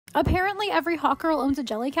Apparently every hawk girl owns a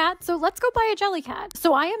Jellycat, so let's go buy a Jellycat.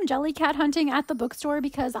 So I am Jellycat hunting at the bookstore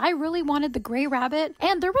because I really wanted the gray rabbit,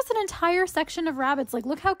 and there was an entire section of rabbits. Like,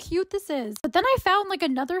 look how cute this is. But then I found like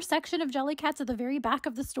another section of Jellycats at the very back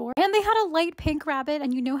of the store, and they had a light pink rabbit,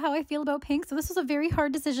 and you know how I feel about pink, so this was a very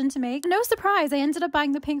hard decision to make. No surprise, I ended up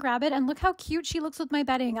buying the pink rabbit, and look how cute she looks with my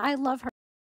bedding. I love her.